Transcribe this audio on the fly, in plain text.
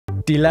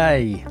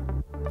delay.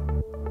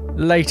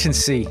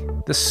 Latency,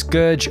 the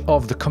scourge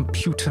of the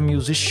computer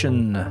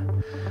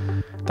musician.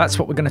 That's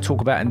what we're going to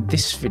talk about in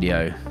this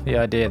video. The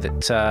idea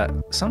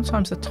that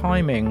sometimes the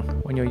timing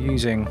when you're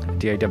using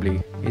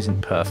DAW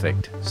isn't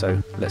perfect.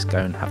 So let's go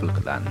and have a look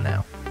at that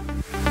now.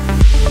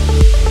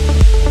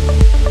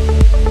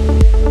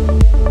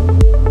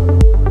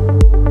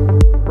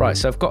 Right,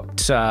 so I've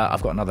got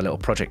another little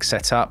project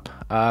set up.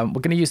 We're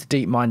going to use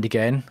the DeepMind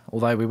again,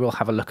 although we will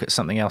have a look at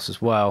something else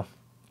as well.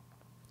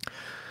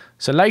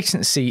 So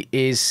latency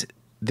is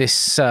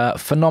this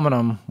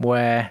phenomenon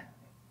where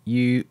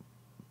you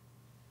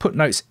put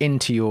notes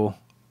into your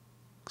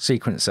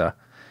sequencer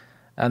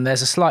and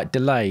there's a slight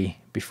delay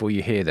before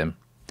you hear them.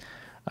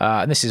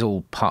 And this is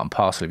all part and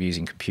parcel of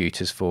using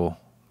computers for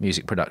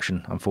music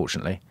production,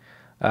 unfortunately.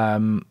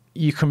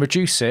 You can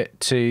reduce it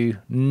to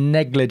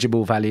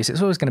negligible values.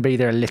 It's always going to be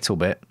there a little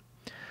bit.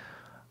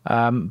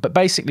 But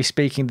basically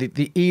speaking,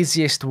 the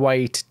easiest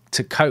way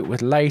to cope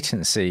with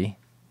latency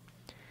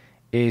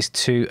is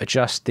to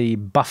adjust the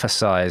buffer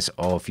size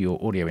of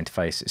your audio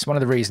interface. It's one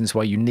of the reasons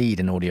why you need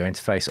an audio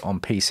interface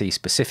on PC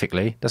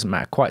specifically. Doesn't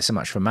matter quite so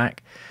much for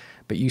Mac,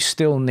 but you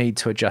still need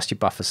to adjust your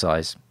buffer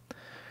size.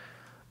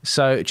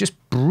 So just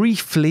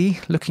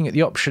briefly looking at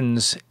the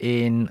options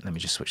in, let me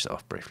just switch that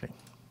off briefly.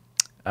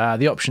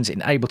 The options in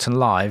Ableton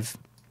Live.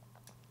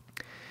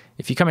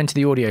 If you come into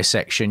the audio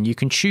section, you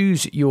can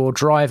choose your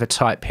driver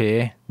type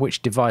here,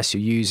 which device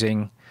you're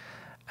using,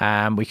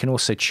 and we can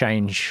also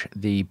change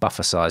the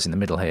buffer size in the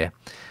middle here.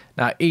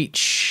 Now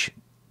each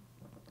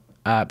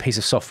piece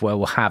of software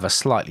will have a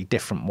slightly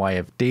different way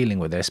of dealing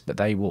with this, but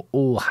they will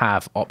all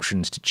have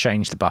options to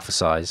change the buffer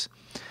size.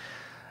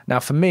 Now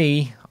for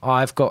me,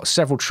 I've got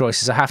several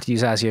choices. I have to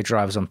use ASIO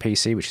drivers on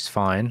PC, which is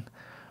fine.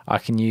 I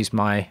can use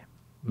my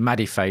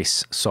MIDI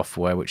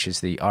software, which is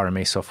the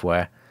RME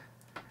software.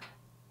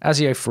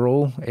 ASIO for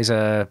All is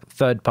a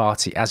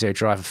third-party ASIO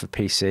driver for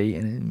PC.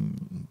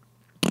 And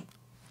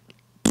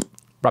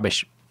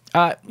rubbish.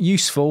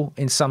 Useful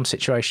in some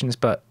situations,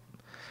 but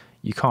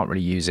you can't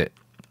really use it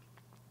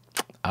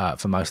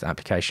for most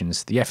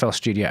applications. The FL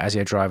Studio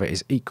ASIO driver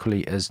is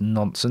equally as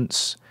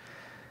nonsense.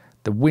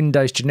 The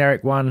Windows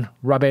generic one,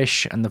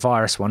 rubbish, and the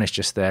Virus one is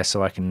just there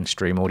so I can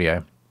stream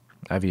audio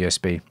over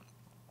USB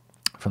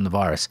from the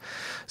Virus.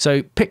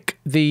 So pick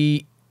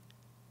the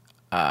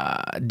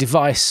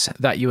device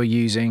that you are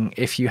using.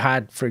 If you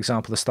had, for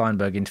example, the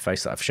Steinberg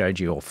interface that I've showed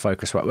you, or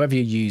Focusrite, whatever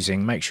you're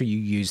using, make sure you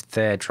use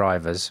their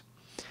drivers.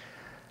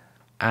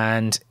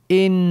 And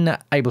in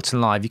Ableton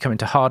Live, you come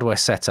into Hardware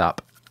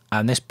Setup,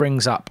 and this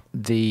brings up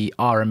the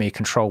RME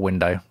control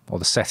window, or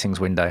the settings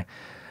window.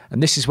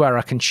 And this is where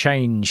I can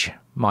change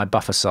my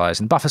buffer size.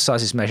 And buffer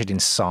size is measured in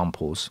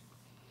samples.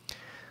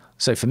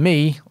 So for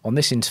me, on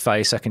this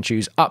interface, I can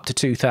choose up to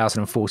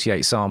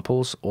 2048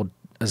 samples, or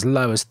as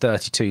low as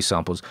 32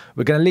 samples.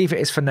 We're going to leave it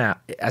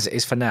as it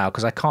is for now,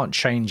 because I can't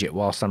change it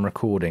whilst I'm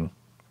recording.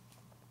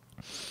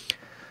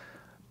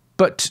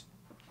 But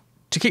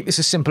to keep this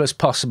as simple as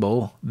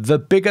possible, the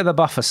bigger the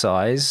buffer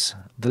size,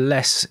 the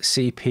less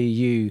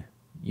CPU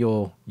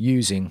you're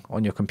using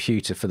on your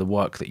computer for the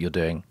work that you're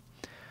doing.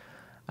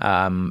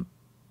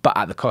 But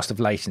at the cost of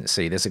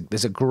latency.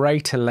 There's a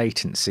greater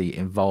latency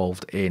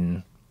involved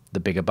in the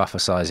bigger buffer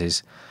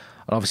sizes.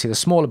 And obviously the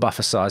smaller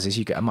buffer sizes,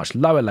 you get a much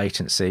lower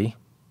latency,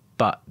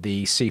 but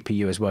the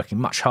CPU is working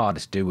much harder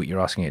to do what you're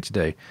asking it to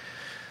do.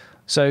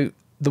 So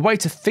the way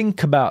to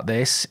think about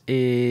this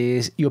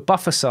is your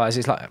buffer size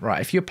is like,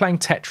 right, if you're playing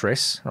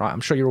Tetris, right,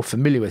 I'm sure you're all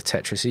familiar with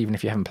Tetris, even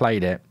if you haven't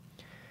played it.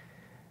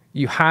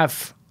 You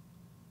have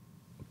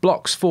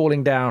blocks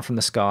falling down from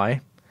the sky,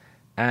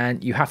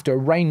 and you have to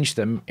arrange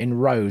them in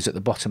rows at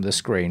the bottom of the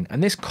screen.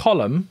 And this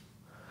column,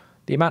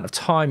 the amount of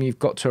time you've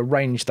got to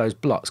arrange those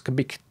blocks can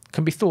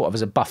be thought of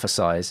as a buffer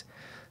size.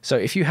 So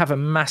if you have a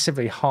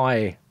massively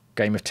high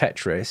game of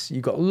Tetris,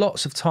 you've got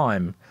lots of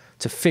time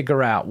to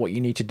figure out what you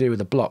need to do with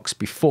the blocks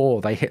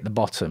before they hit the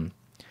bottom.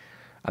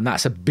 And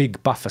that's a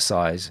big buffer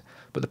size.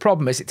 But the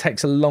problem is it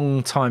takes a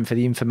long time for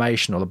the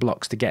information or the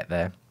blocks to get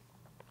there.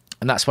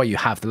 And that's why you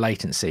have the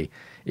latency.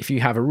 If you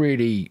have a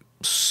really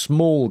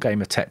small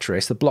game of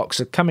Tetris, the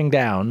blocks are coming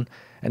down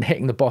and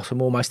hitting the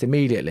bottom almost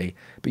immediately,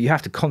 but you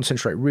have to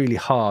concentrate really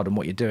hard on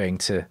what you're doing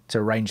to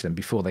arrange them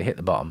before they hit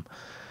the bottom.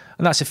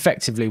 And that's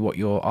effectively what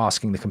you're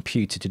asking the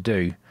computer to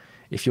do.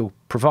 If you're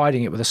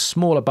providing it with a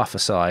smaller buffer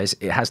size,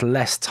 it has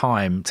less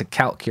time to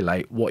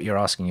calculate what you're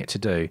asking it to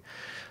do.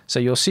 So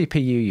your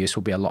CPU use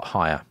will be a lot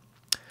higher.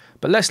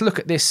 But let's look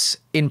at this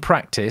in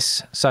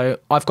practice. So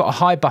I've got a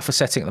high buffer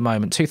setting at the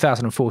moment,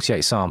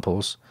 2048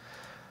 samples.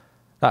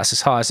 That's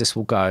as high as this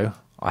will go.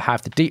 I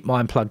have the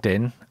DeepMind plugged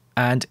in.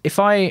 And if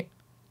I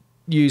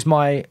use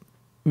my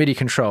MIDI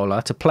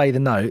controller to play the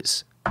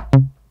notes,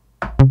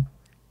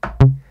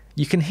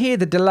 you can hear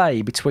the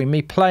delay between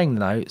me playing the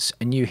notes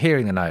and you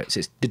hearing the notes.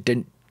 It's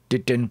dun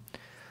dun dun,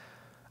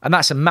 and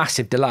that's a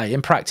massive delay.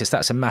 In practice,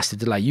 that's a massive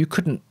delay. You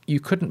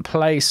couldn't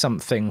play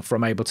something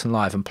from Ableton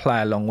Live and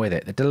play along with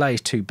it. The delay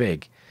is too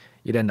big.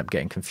 You'd end up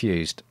getting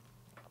confused.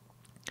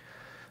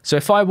 So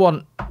if I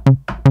want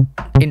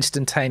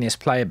instantaneous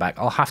playback,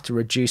 I'll have to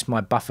reduce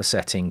my buffer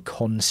setting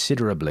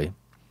considerably.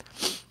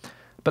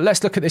 But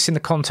let's look at this in the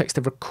context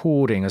of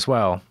recording as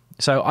well.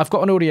 So I've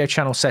got an audio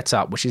channel set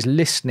up which is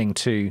listening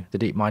to the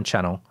DeepMind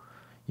channel.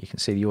 You can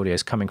see the audio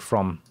is coming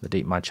from the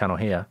DeepMind channel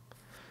here.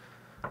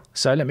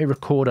 So let me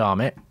record arm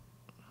it.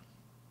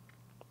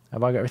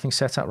 Have I got everything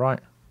set up right?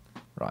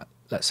 Right,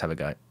 let's have a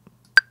go.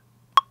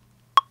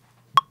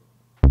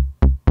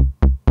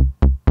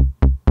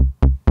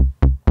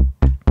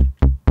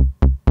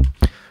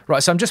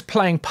 Right, so I'm just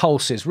playing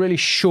pulses, really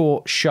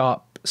short,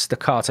 sharp,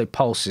 staccato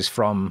pulses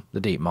from the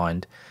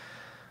DeepMind,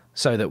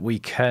 so that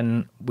we've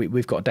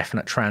got a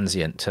definite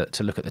transient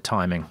to look at the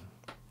timing.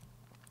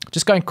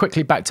 Just going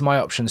quickly back to my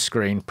options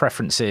screen,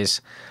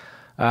 preferences.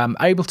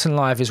 Ableton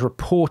Live is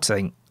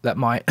reporting that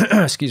my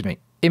excuse me,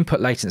 input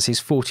latency is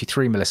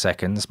 43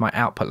 milliseconds. My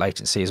output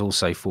latency is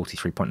also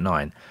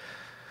 43.9.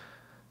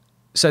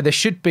 So there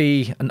should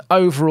be an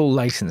overall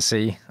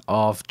latency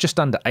of just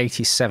under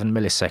 87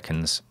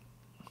 milliseconds,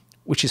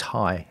 which is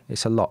high.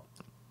 It's a lot.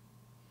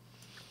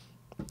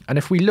 And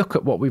if we look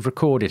at what we've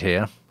recorded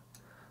here,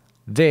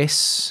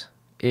 this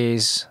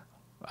is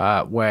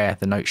where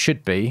the note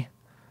should be,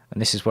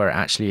 and this is where it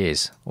actually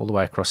is, all the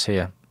way across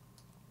here.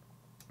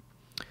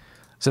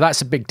 So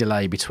that's a big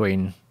delay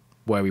between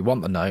where we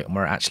want the note and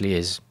where it actually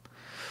is.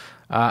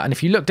 And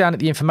if you look down at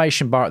the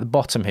information bar at the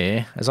bottom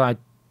here, as I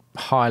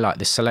highlight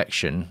this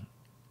selection,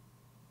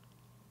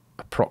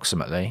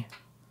 approximately,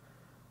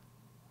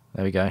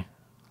 there we go.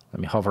 Let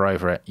me hover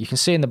over it. You can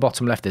see in the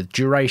bottom left the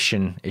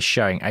duration is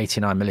showing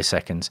 89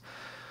 milliseconds.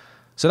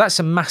 So that's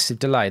a massive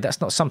delay. That's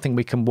not something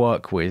we can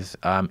work with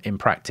in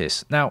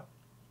practice. Now,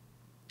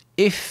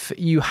 if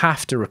you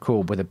have to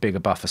record with a bigger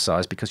buffer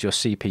size because your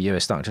CPU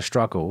is starting to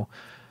struggle,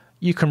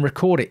 you can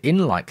record it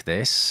in like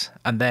this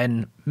and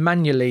then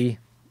manually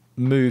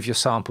move your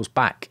samples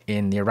back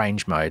in the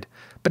arrange mode.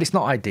 But it's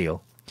not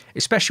ideal,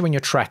 especially when you're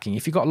tracking.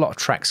 If you've got a lot of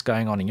tracks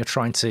going on and you're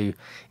trying to,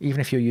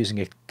 even if you're using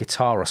a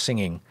guitar or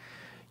singing,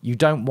 you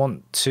don't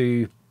want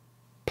to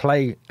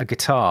play a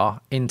guitar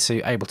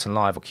into Ableton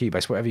Live or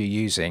Cubase, whatever you're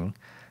using,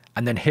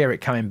 and then hear it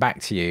coming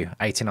back to you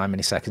 89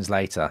 milliseconds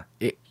later.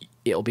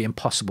 It'll be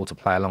impossible to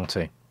play along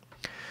to.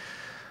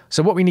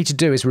 So what we need to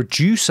do is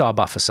reduce our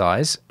buffer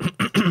size.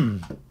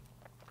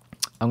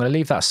 I'm going to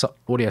leave that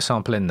audio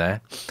sample in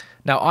there.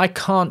 Now, I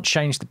can't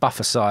change the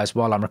buffer size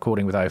while I'm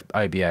recording with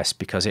OBS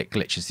because it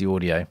glitches the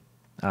audio.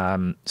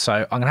 So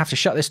I'm going to have to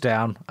shut this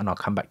down, and I'll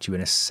come back to you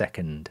in a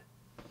second.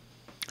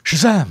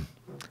 Shazam!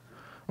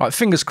 Right,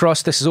 fingers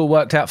crossed this has all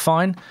worked out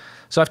fine.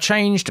 So I've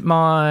changed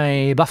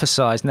my buffer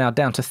size now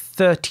down to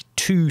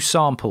 32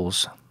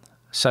 samples.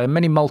 So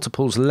many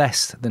multiples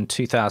less than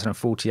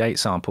 2048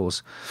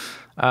 samples.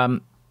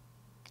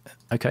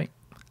 Okay.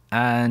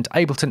 And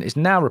Ableton is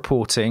now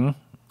reporting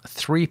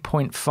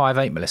 3.58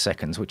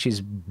 milliseconds, which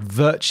is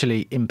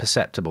virtually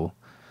imperceptible.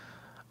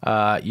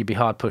 You'd be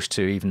hard pushed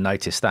to even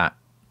notice that.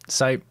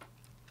 So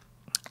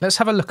let's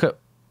have a look at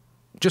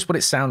just what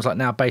it sounds like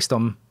now based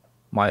on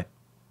my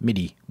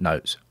MIDI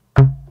notes.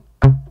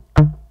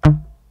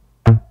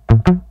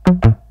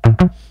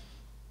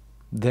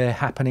 They're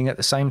happening at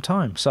the same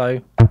time.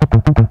 So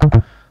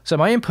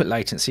my input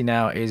latency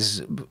now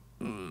is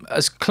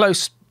as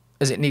close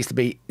as it needs to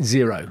be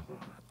 0.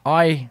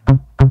 I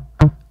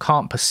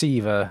can't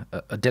perceive a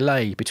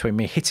delay between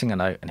me hitting a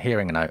note and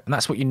hearing a note, and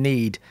that's what you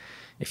need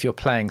if you're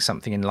playing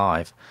something in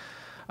live.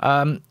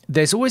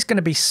 There's always going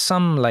to be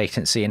some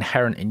latency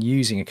inherent in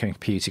using a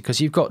computer because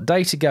you've got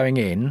data going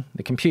in,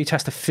 the computer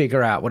has to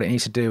figure out what it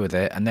needs to do with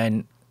it, and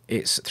then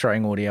it's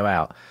throwing audio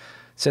out.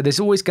 So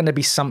there's always going to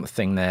be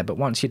something there, but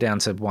once you're down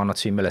to 1 or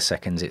 2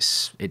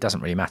 milliseconds, it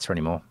doesn't really matter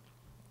anymore.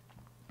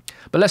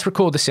 But let's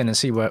record this in and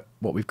see what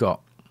we've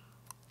got.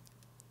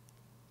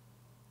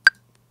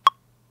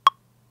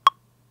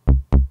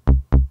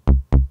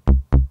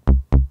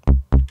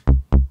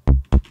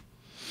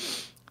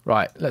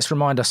 Right, let's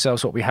remind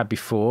ourselves what we had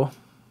before.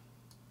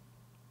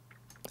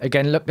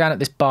 Again, look down at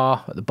this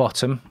bar at the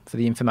bottom for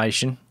the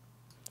information.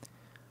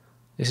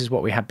 This is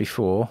what we had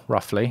before,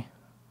 roughly.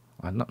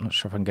 I'm not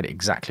sure if I can get it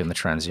exactly on the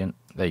transient.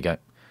 There you go.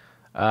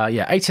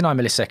 Yeah, 89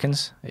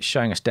 milliseconds. It's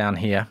showing us down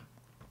here.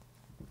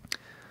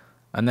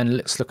 And then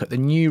let's look at the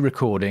new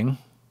recording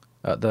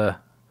at the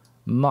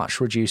much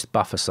reduced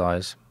buffer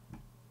size.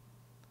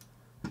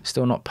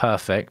 Still not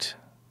perfect.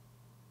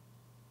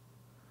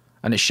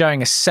 And it's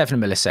showing us 7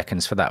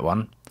 milliseconds for that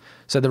one.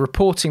 So the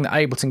reporting that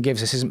Ableton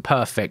gives us isn't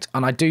perfect.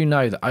 And I do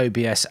know that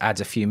OBS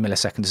adds a few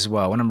milliseconds as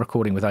well. When I'm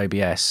recording with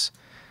OBS,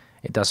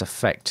 it does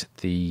affect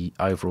the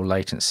overall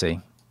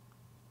latency.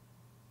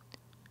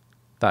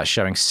 That's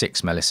showing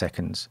 6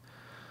 milliseconds.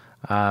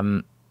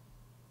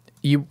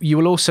 You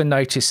will also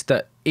notice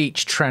that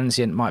each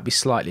transient might be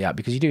slightly out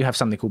because you do have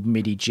something called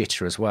MIDI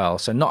jitter as well.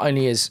 So not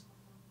only is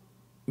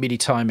MIDI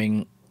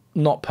timing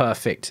not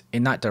perfect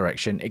in that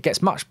direction, it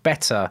gets much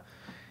better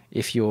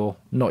if you're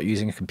not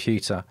using a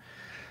computer.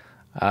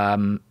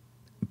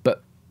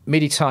 But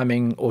MIDI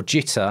timing or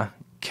jitter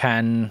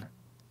can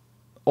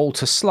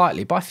alter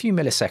slightly by a few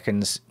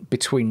milliseconds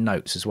between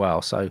notes as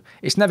well. So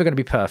it's never going to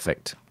be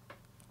perfect.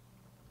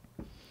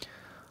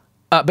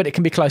 but it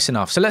can be close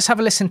enough. So let's have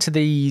a listen to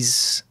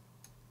these.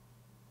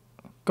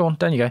 Go on,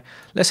 down you go.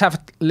 Let's have a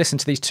listen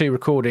to these two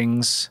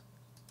recordings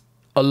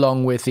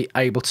along with the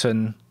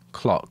Ableton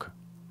clock.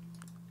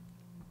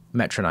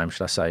 Metronome,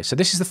 should I say. So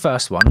this is the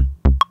first one.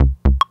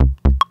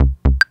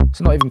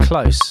 It's not even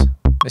close.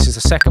 This is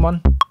the second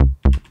one.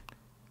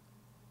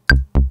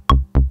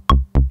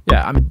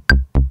 Yeah, I mean,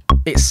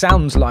 it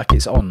sounds like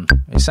it's on.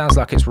 It sounds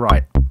like it's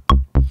right.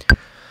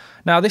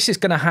 Now, this is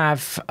going to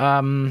have...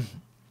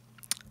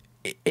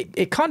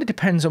 It kind of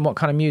depends on what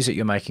kind of music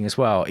you're making as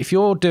well. If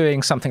you're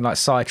doing something like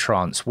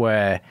psytrance,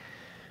 where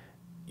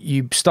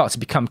you start to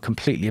become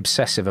completely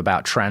obsessive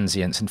about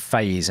transients and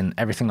phase and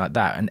everything like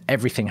that, and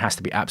everything has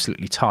to be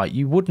absolutely tight,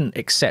 you wouldn't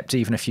accept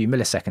even a few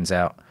milliseconds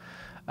out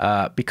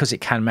because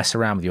it can mess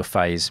around with your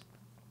phase.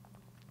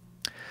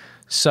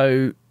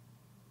 So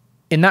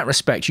in that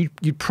respect,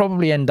 you'd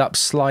probably end up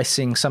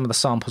slicing some of the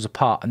samples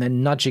apart and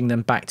then nudging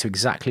them back to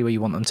exactly where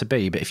you want them to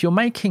be. But if you're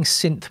making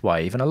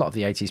synthwave, and a lot of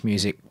the 80s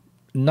music,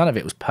 none of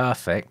it was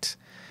perfect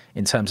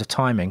in terms of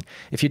timing.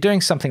 If you're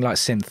doing something like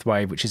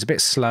synthwave, which is a bit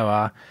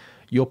slower,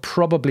 you're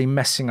probably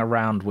messing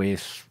around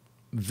with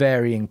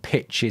varying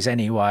pitches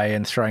anyway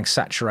and throwing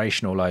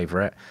saturation all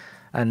over it.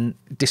 And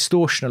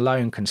distortion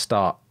alone can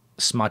start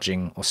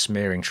smudging or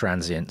smearing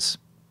transients.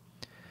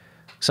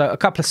 So a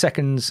couple of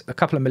seconds, a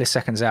couple of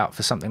milliseconds out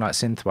for something like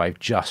synthwave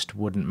just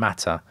wouldn't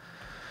matter.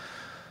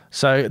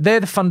 So they're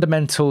the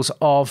fundamentals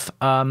of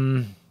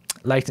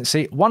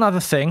latency. One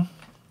other thing,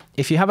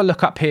 if you have a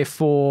look up here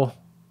for,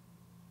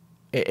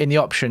 in the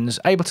options,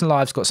 Ableton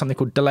Live's got something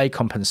called delay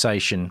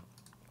compensation.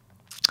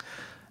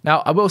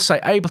 Now, I will say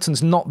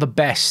Ableton's not the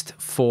best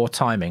for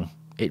timing.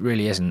 It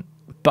really isn't.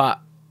 But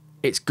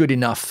it's good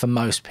enough for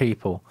most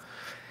people.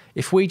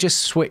 If we just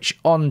switch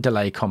on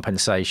delay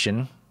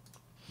compensation,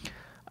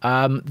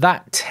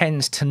 that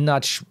tends to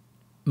nudge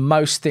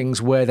most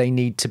things where they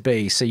need to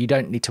be. So you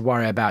don't need to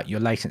worry about your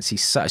latency,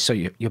 so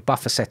your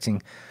buffer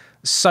setting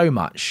so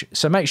much.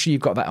 So make sure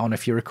you've got that on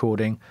if you're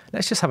recording.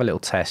 Let's just have a little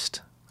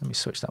test. Let me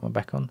switch that one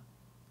back on.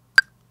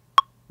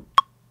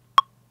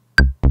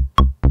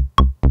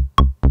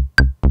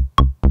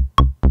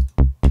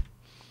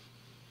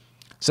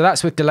 So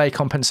that's with delay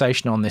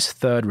compensation on this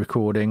third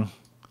recording.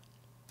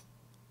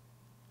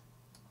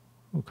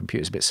 Oh,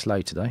 computer's a bit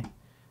slow today.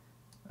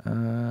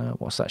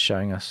 What's that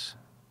showing us?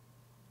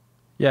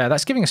 Yeah,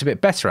 that's giving us a bit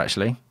better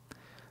actually.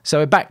 So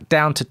we're back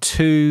down to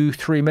 2-3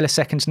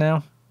 milliseconds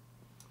now.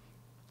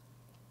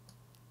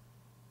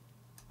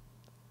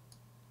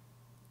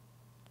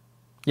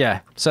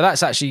 Yeah, so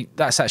that's actually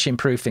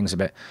improved things a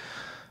bit.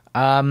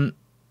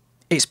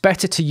 It's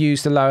better to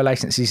use the lower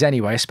latencies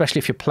anyway, especially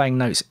if you're playing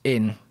notes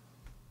in.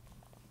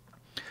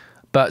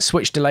 But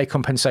switch delay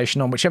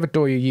compensation on whichever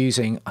DAW you're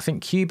using. I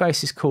think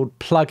Cubase is called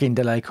plug-in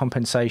delay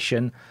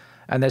compensation,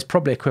 and there's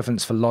probably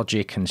equivalents for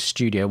Logic and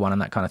Studio One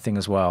and that kind of thing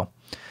as well.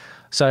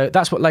 So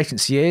that's what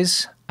latency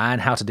is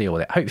and how to deal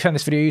with it. Hope you found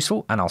this video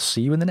useful, and I'll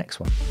see you in the next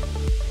one.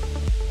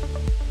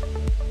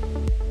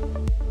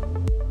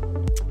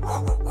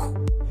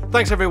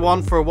 Thanks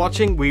everyone for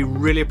watching. We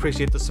really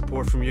appreciate the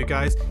support from you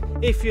guys.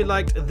 If you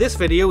liked this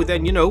video,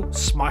 then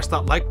smash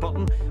that like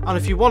button, and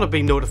if you want to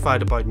be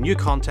notified about new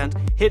content,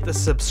 hit the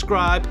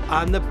subscribe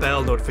and the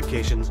bell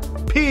notifications.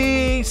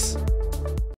 Peace!